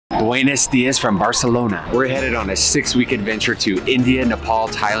Buenos dias from Barcelona. We're headed on a 6-week adventure to India, Nepal,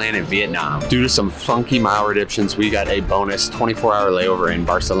 Thailand, and Vietnam. Due to some funky mile redemptions, we got a bonus 24-hour layover in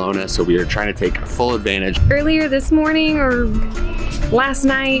Barcelona, so we are trying to take full advantage. Earlier this morning, or last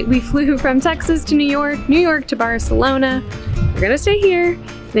night, we flew from Texas to New York to Barcelona. We're gonna stay here.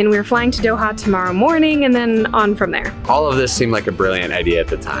 Then we're flying to Doha tomorrow morning and then on from there. All of this seemed like a brilliant idea at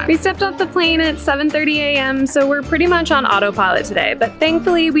the time. We stepped off the plane at 7:30 a.m. so we're pretty much on autopilot today, but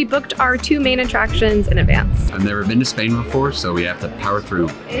thankfully we booked our 2 main attractions in advance. I've never been to Spain before, so we have to power through.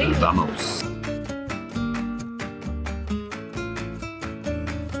 Vamos.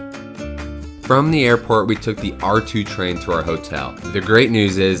 From the airport, we took the R2 train to our hotel. The great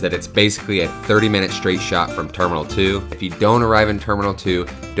news is that it's basically a 30-minute straight shot from Terminal 2. If you don't arrive in Terminal 2,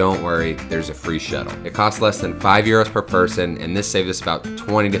 don't worry, there's a free shuttle. It costs less than €5 per person, and this saved us about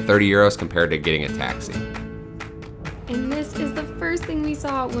 20 to 30 euros compared to getting a taxi. And this is the first thing we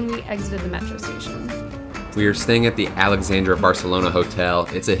saw when we exited the metro station. We are staying at the Alexandra Barcelona Hotel.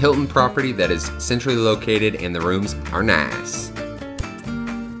 It's a Hilton property that is centrally located, and the rooms are nice.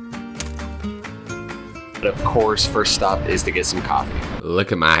 But of course, first stop is to get some coffee.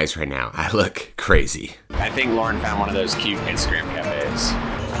 Look at my eyes right now. I look crazy. I think Lauren found one of those cute Instagram cafes.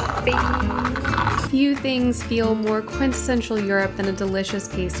 Few things feel more quintessential Europe than a delicious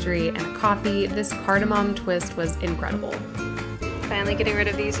pastry and a coffee. This cardamom twist was incredible. Finally getting rid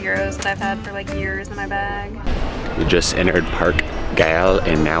of these euros that I've had for like years in my bag. We just entered Park Güell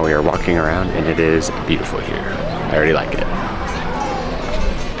and now we are walking around and it is beautiful here. I already like it.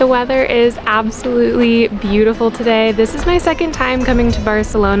 The weather is absolutely beautiful today. This is my second time coming to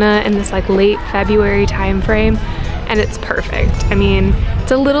Barcelona in this like late February time frame, and it's perfect. I mean,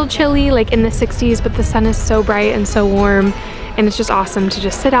 it's a little chilly, like in the 60s, but the sun is so bright and so warm, and it's just awesome to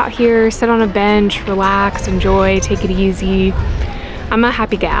just sit out here, sit on a bench, relax, enjoy, take it easy. I'm a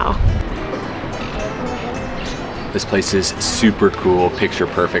happy gal. This place is super cool, picture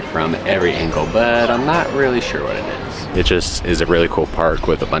perfect from every angle, but I'm not really sure what it is. It just is a really cool park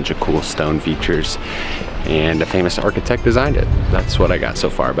with a bunch of cool stone features, and a famous architect designed it. That's what I got so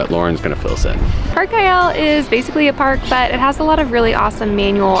far, but Lauren's gonna fill us in. Park Güell is basically a park, but it has a lot of really awesome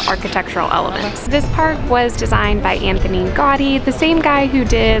manual architectural elements. This park was designed by Anthony Gaudi, the same guy who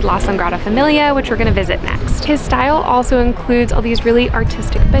did La Sagrada Familia, which we're gonna visit next. His style also includes all these really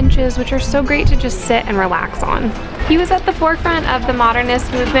artistic benches, which are so great to just sit and relax on. He was at the forefront of the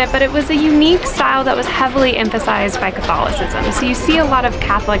modernist movement, but it was a unique style that was heavily emphasized by Catholicism. So you see a lot of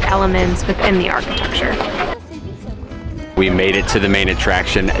Catholic elements within the architecture. We made it to the main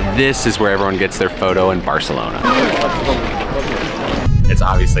attraction. This is where everyone gets their photo in Barcelona. It's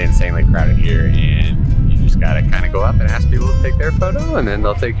obviously insanely crowded here, and you just gotta kind of go up and ask people to take their photo, and then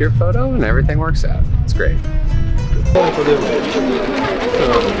they'll take your photo, and everything works out. It's great. It's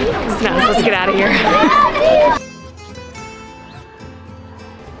nuts. Let's get out of here.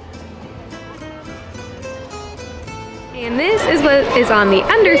 And this is what is on the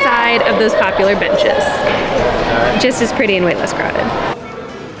underside of those popular benches. Just as pretty and way less crowded.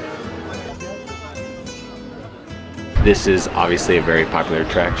 This is obviously a very popular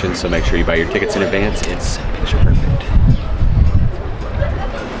attraction, so make sure you buy your tickets in advance. It's picture perfect.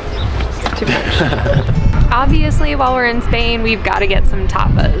 Too much. Obviously, while we're in Spain, we've got to get some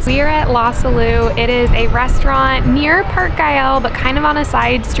tapas. We are at La Salud. It is a restaurant near Park Güell, but kind of on a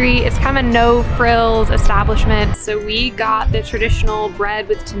side street. It's kind of a no-frills establishment. So we got the traditional bread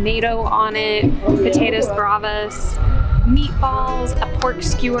with tomato on it, potatoes bravas, meatballs, a pork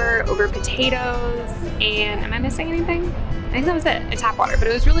skewer over potatoes, and am I missing anything? I think that was it, a tap water, but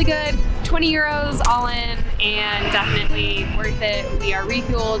it was really good. 20 euros all in, and definitely worth it. We are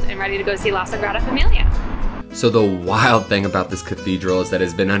refueled and ready to go see La Sagrada Familia. So the wild thing about this cathedral is that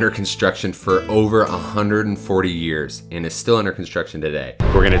it's been under construction for over 140 years and is still under construction today.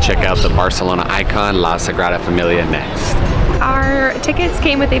 We're gonna check out the Barcelona icon, La Sagrada Familia, next. Our tickets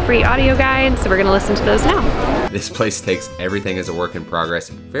came with a free audio guide, so we're gonna listen to those now. This place takes everything as a work in progress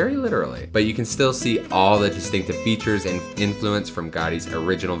very literally, but you can still see all the distinctive features and influence from Gaudi's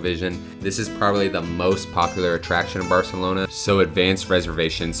original vision. This is probably the most popular attraction in Barcelona, so advanced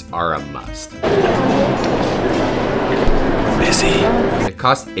reservations are a must. Busy. It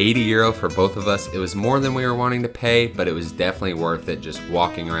cost €80 for both of us. It was more than we were wanting to pay, but it was definitely worth it just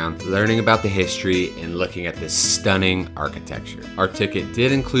walking around, learning about the history, and looking at this stunning architecture. Our ticket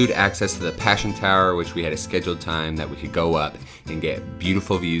did include access to the Passion Tower, which we had a scheduled time that we could go up and get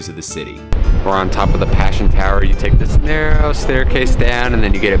beautiful views of the city. We're on top of the Passion Tower. You take this narrow staircase down, and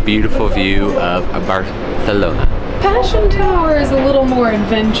then you get a beautiful view of Barcelona. Passion Tower is a little more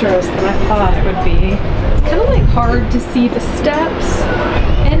adventurous than I thought it would be. It's kind of like hard to see the steps,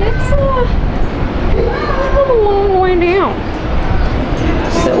 and it's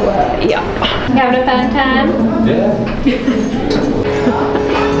phone time? Yeah.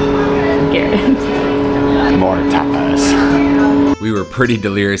 Garret. More tapas. We were pretty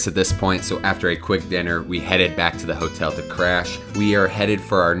delirious at this point, so after a quick dinner, we headed back to the hotel to crash. We are headed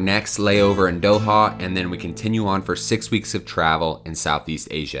for our next layover in Doha, and then we continue on for 6 weeks of travel in Southeast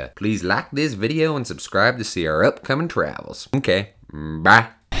Asia. Please like this video and subscribe to see our upcoming travels. Okay, bye.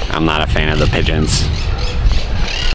 I'm not a fan of the pigeons.